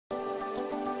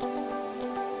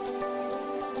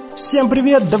Всем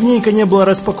привет! Давненько не было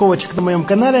распаковочек на моем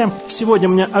канале. Сегодня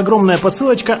у меня огромная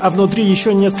посылочка, а внутри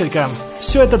еще несколько.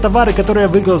 Все это товары, которые я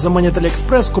выиграл за монеты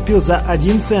алиэкспресс, купил за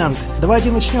 1 цент. Давайте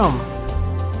начнем.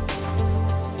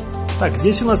 Так,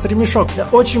 здесь у нас ремешок. Я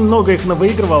очень много их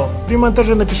навыигрывал. При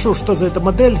монтаже напишу, что за эта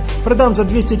модель. Продам за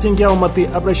 200 тенге Алматы,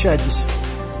 обращайтесь.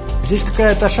 Здесь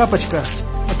какая-то шапочка.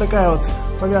 Вот такая вот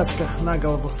повязка на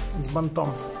голову с бантом.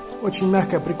 Очень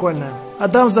мягкая, прикольная.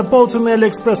 Отдам за полцены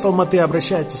алиэкспресс Алматы,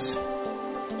 обращайтесь.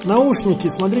 Наушники,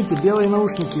 смотрите, белые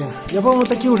наушники. Я, по-моему,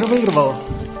 такие уже выигрывал.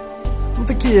 Ну,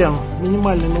 такие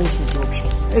минимальные наушники, в общем.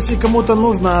 Если кому-то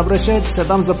нужно, обращайтесь,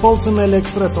 отдам за полцены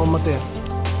алиэкспресс Алматы.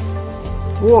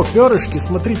 О, перышки,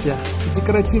 смотрите,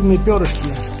 декоративные перышки.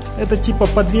 Это типа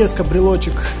подвеска,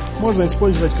 брелочек. Можно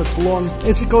использовать как кулон.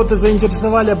 Если кого-то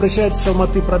заинтересовали, обращайтесь,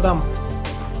 Алматы, продам.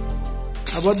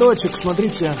 Ободочек,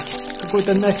 смотрите.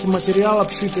 Какой-то мягкий материал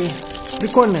обшитый.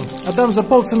 Прикольный. Отдам за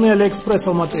полцены алиэкспресс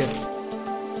Алматы.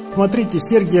 Смотрите,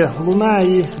 серьги, луна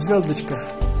и звездочка.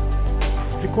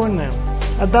 Прикольная.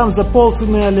 Отдам за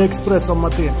полцены алиэкспресс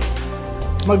Алматы.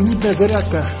 Магнитная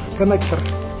зарядка, коннектор.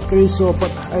 Скорее всего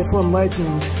под iPhone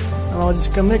Lightning. Она вот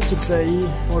здесь коннектится и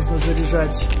можно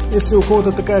заряжать. Если у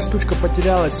кого-то такая штучка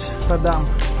потерялась, продам.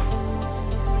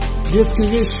 Детские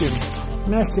вещи.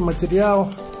 Мягкий материал.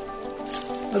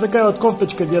 Вот такая вот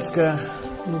кофточка детская,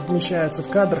 вмещается в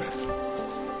кадр.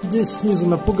 Здесь снизу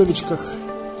на пуговичках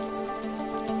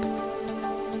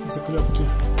заклепки.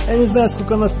 Я не знаю,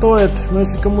 сколько она стоит, но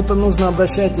если кому-то нужно,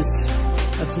 обращайтесь.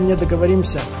 О цене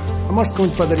договоримся. А может,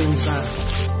 кому-нибудь подарим, не знаю.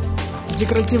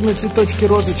 Декоративные цветочки,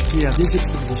 розочки. 10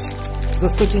 штук здесь. За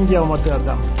 100 тенге Алматы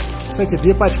отдам. Кстати,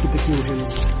 2 пачки такие уже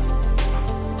есть.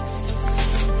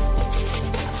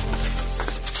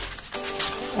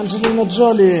 Анджелина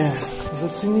Джоли.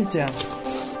 Зацените.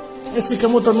 Если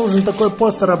кому-то нужен такой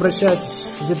постер, обращайтесь.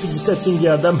 За 50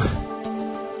 тенге отдам.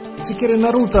 Стикеры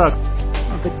Наруто.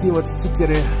 Вот такие вот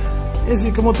стикеры. Если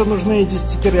кому-то нужны эти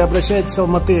стикеры, обращайтесь,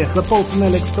 Алматы. За полцены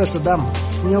алиэкспресса дам.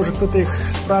 Мне уже кто-то их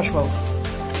спрашивал.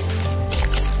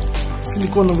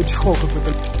 Силиконовый чехол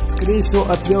какой-то. Скорее всего,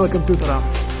 от велокомпьютера.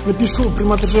 Напишу при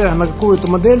монтаже на какую-то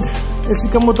модель. Если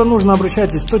кому-то нужно,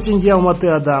 обращайтесь. 100 тенге Алматы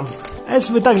отдам. А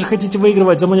если вы также хотите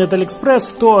выигрывать за монеты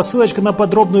алиэкспресс, то ссылочка на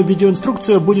подробную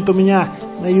видеоинструкцию будет у меня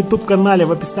на YouTube канале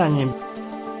в описании.